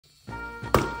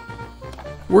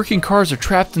Working cars are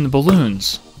trapped in the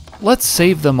balloons. Let's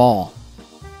save them all.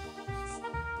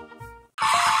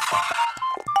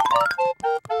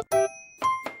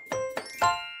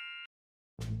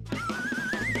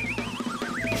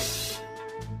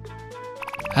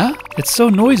 Huh? It's so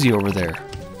noisy over there.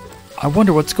 I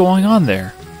wonder what's going on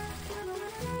there.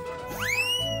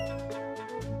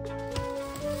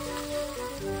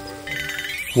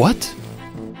 What?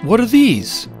 What are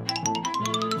these?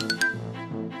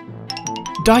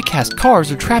 Diecast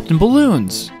cars are trapped in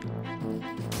balloons.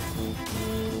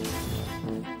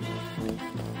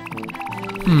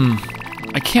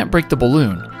 I can't break the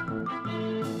balloon.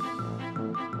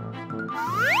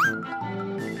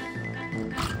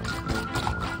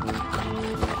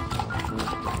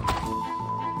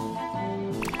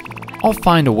 I'll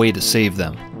find a way to save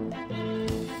them.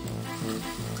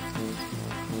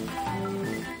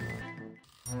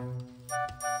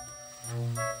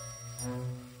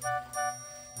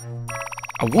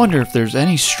 I wonder if there's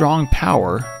any strong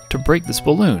power to break this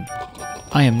balloon.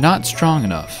 I am not strong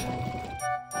enough.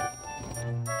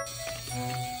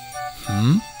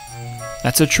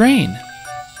 That's a train.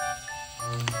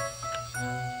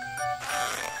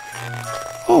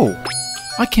 Oh,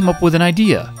 I came up with an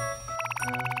idea.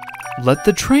 Let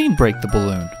the train break the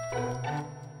balloon.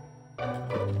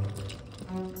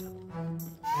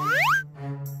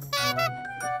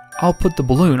 I'll put the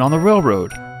balloon on the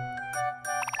railroad.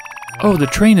 Oh, the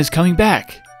train is coming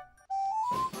back.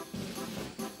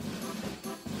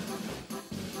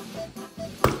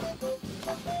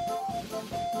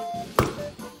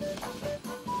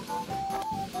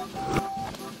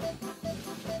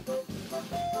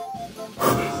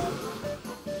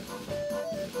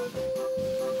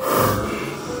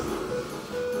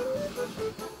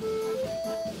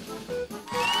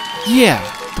 Yeah,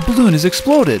 the balloon has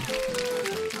exploded.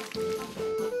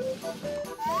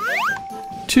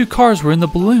 2 cars were in the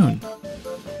balloon.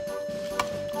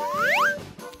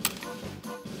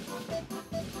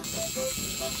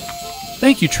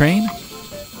 Thank you, train.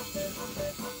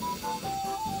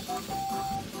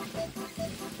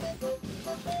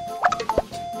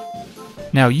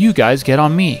 Now you guys get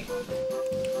on me.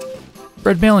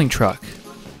 Bread mailing truck.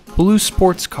 Blue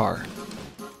sports car.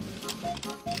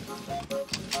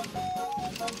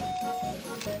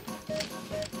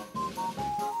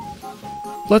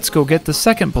 Let's go get the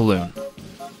second balloon.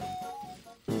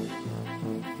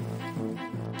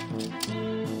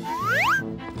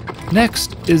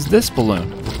 Next is this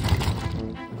balloon.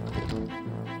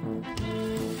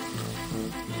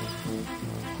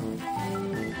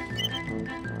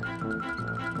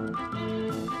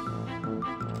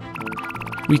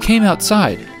 We came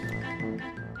outside.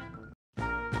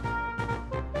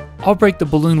 I'll break the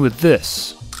balloon with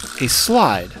this, a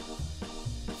slide.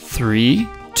 3,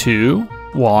 2,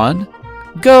 1,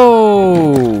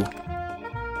 go!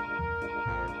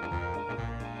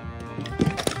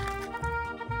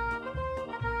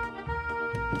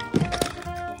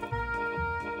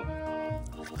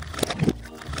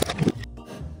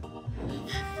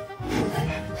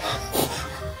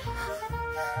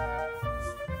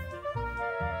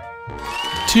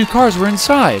 Two cars were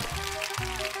inside.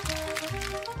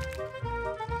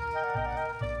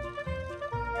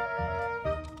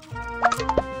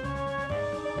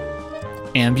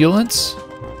 Ambulance.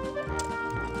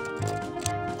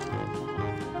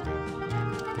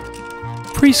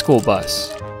 Preschool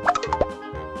bus.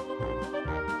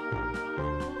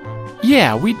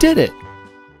 Yeah, we did it.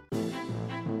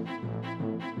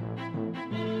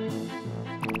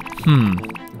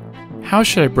 How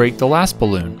should I break the last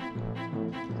balloon?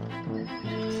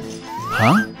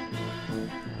 Huh?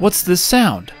 What's this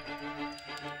sound?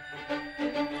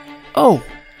 Oh,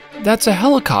 that's a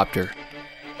helicopter.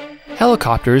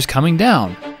 Helicopter is coming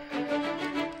down.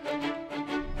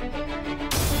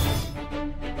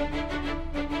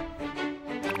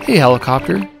 Hey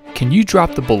helicopter, can you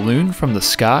drop the balloon from the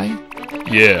sky?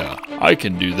 Yeah, I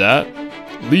can do that.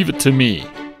 Leave it to me.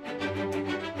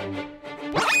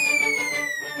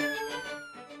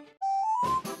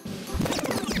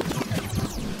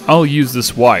 I'll use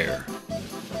this wire.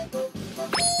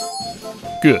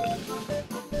 Good.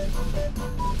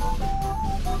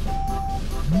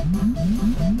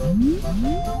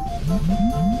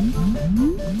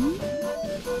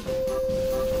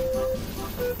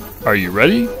 Are you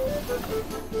ready?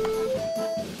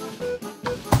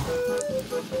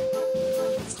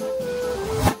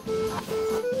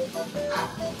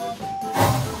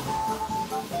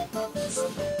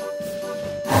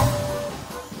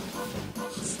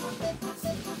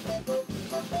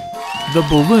 The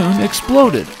balloon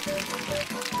exploded.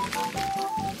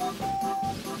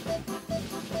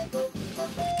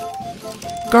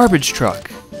 Garbage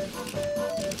truck.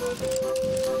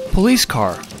 Police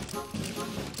car.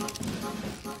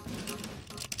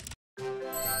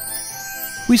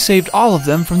 We saved all of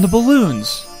them from the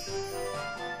balloons.